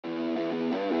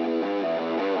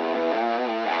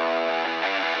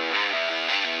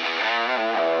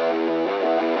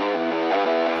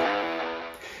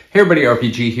Hey everybody,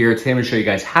 RPG here. Today I'm going to show you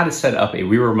guys how to set up a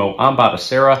Wii Remote on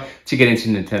Batocera to get into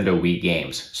Nintendo Wii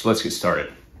games. So let's get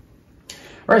started.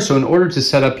 Alright, so in order to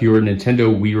set up your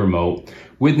Nintendo Wii Remote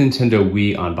with Nintendo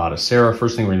Wii on Batocera,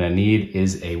 first thing we're going to need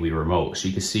is a Wii Remote. So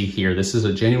you can see here, this is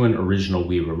a genuine original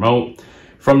Wii Remote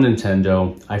from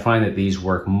Nintendo. I find that these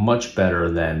work much better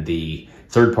than the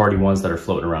third-party ones that are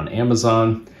floating around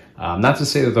Amazon. Not to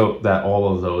say that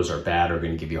all of those are bad or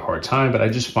going to give you a hard time, but I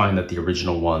just find that the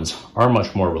original ones are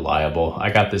much more reliable. I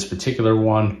got this particular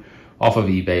one off of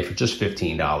eBay for just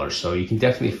 $15, so you can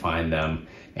definitely find them.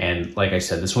 And like I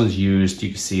said, this one's used. You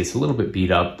can see it's a little bit beat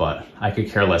up, but I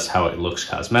could care less how it looks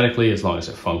cosmetically as long as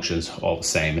it functions all the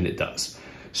same, and it does.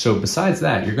 So besides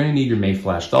that, you're going to need your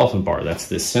Mayflash Dolphin Bar. That's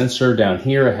this sensor down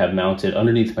here I have mounted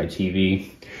underneath my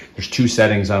TV. There's two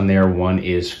settings on there. One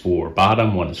is for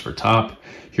bottom, one is for top.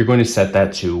 You're going to set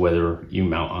that to whether you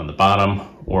mount on the bottom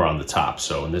or on the top.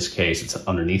 So in this case, it's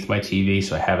underneath my TV,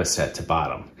 so I have it set to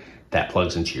bottom. That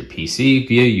plugs into your PC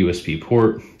via USB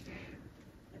port.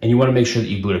 And you want to make sure that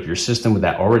you boot up your system with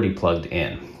that already plugged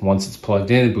in. Once it's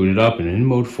plugged in and booted up and in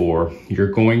mode 4,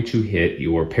 you're going to hit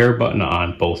your pair button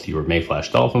on both your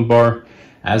Mayflash Dolphin Bar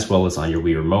as well as on your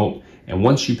Wii Remote. And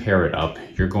once you pair it up,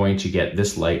 you're going to get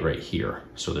this light right here.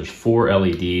 So there's 4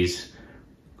 LEDs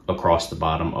across the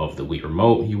bottom of the Wii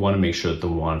Remote. You want to make sure that the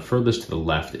one furthest to the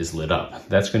left is lit up.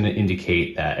 That's going to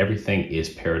indicate that everything is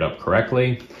paired up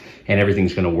correctly and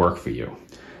everything's going to work for you.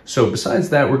 So besides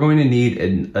that, we're going to need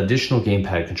an additional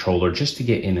Gamepad controller just to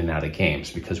get in and out of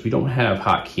games because we don't have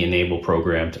hotkey enable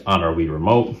programmed on our Wii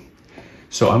Remote.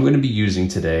 So I'm going to be using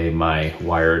today my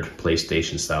wired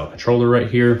PlayStation style controller right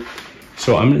here.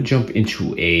 So I'm going to jump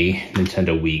into a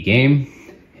Nintendo Wii game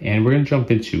and we're going to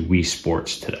jump into Wii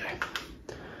Sports today.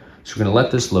 So we're going to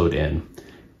let this load in.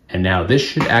 And now this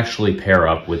should actually pair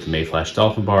up with the Mayflash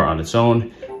Dolphin Bar on its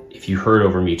own. If you heard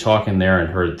over me talking there and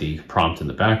heard the prompt in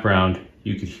the background,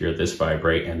 you could hear this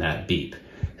vibrate and that beep.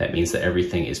 That means that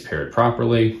everything is paired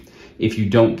properly. If you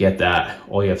don't get that,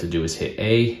 all you have to do is hit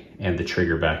A and the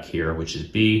trigger back here, which is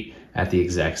B, at the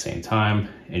exact same time,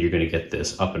 and you're going to get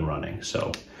this up and running.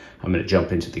 So I'm going to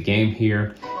jump into the game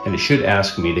here, and it should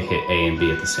ask me to hit A and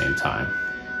B at the same time.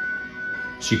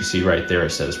 So you can see right there it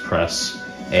says press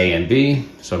A and B,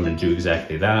 so I'm going to do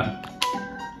exactly that.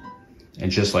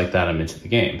 And just like that, I'm into the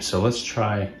game. So let's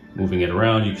try moving it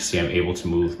around. You can see I'm able to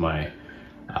move my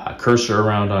cursor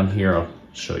around on here. I'll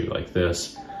show you like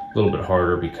this. A little bit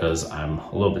harder because I'm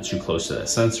a little bit too close to that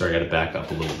sensor. I got to back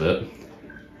up a little bit.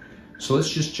 So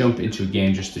let's just jump into a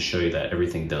game just to show you that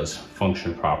everything does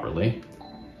function properly.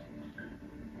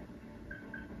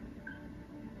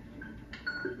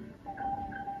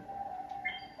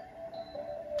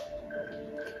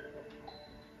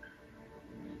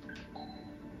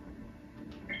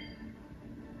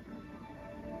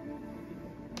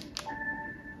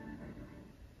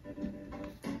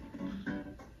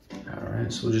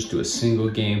 So we'll just do a single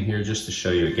game here just to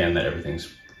show you again that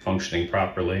everything's functioning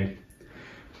properly.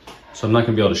 So I'm not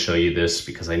going to be able to show you this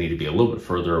because I need to be a little bit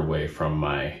further away from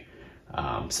my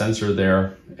sensor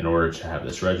there in order to have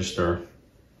this register.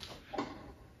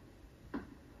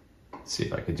 Let's see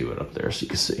if I can do it up there so you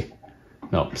can see.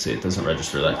 Nope, see, it doesn't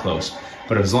register that close.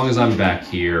 But as long as I'm back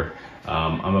here,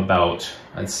 I'm about,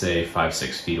 I'd say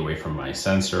 5-6 feet away from my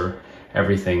sensor.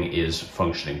 Everything is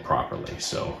functioning properly.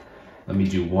 So let me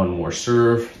do one more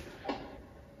serve.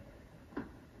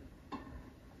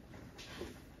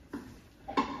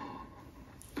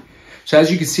 So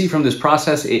as you can see from this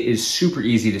process, it is super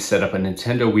easy to set up a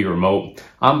Nintendo Wii Remote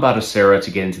on Batocera to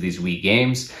get into these Wii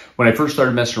games. When I first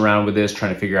started messing around with this,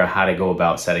 trying to figure out how to go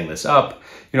about setting this up,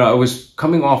 I was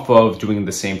coming off of doing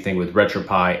the same thing with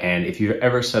RetroPie, and if you've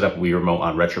ever set up Wii Remote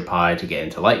on RetroPie to get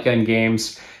into light gun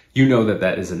games, you know that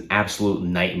that is an absolute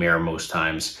nightmare most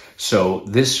times. So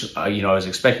this, I was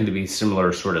expecting to be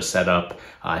similar sort of setup.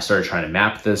 I started trying to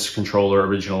map this controller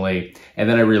originally, and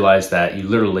then I realized that you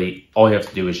literally, all you have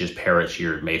to do is just pair it to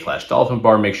your Mayflash Dolphin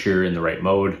Bar, make sure you're in the right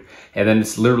mode, and then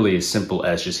it's literally as simple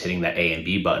as just hitting that A and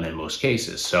B button in most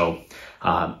cases. So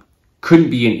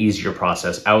couldn't be an easier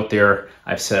process out there.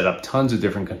 I've set up tons of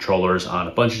different controllers on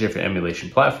a bunch of different emulation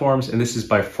platforms, and this is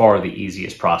by far the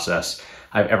easiest process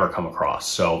I've ever come across.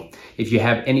 So if you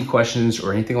have any questions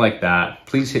or anything like that,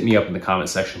 please hit me up in the comment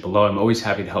section below. I'm always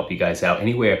happy to help you guys out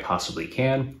any way I possibly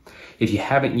can. If you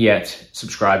haven't yet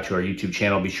subscribed to our YouTube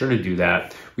channel, be sure to do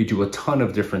that. We do a ton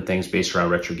of different things based around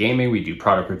retro gaming. We do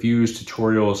product reviews,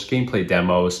 tutorials, gameplay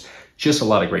demos, just a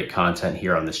lot of great content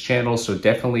here on this channel. So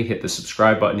definitely hit the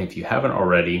subscribe button if you haven't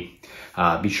already.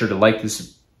 Be sure to like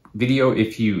this video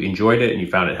if you enjoyed it and you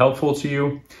found it helpful to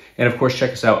you. And of course,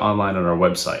 check us out online on our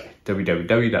website,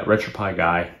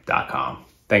 www.retropieguy.com.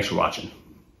 Thanks for watching.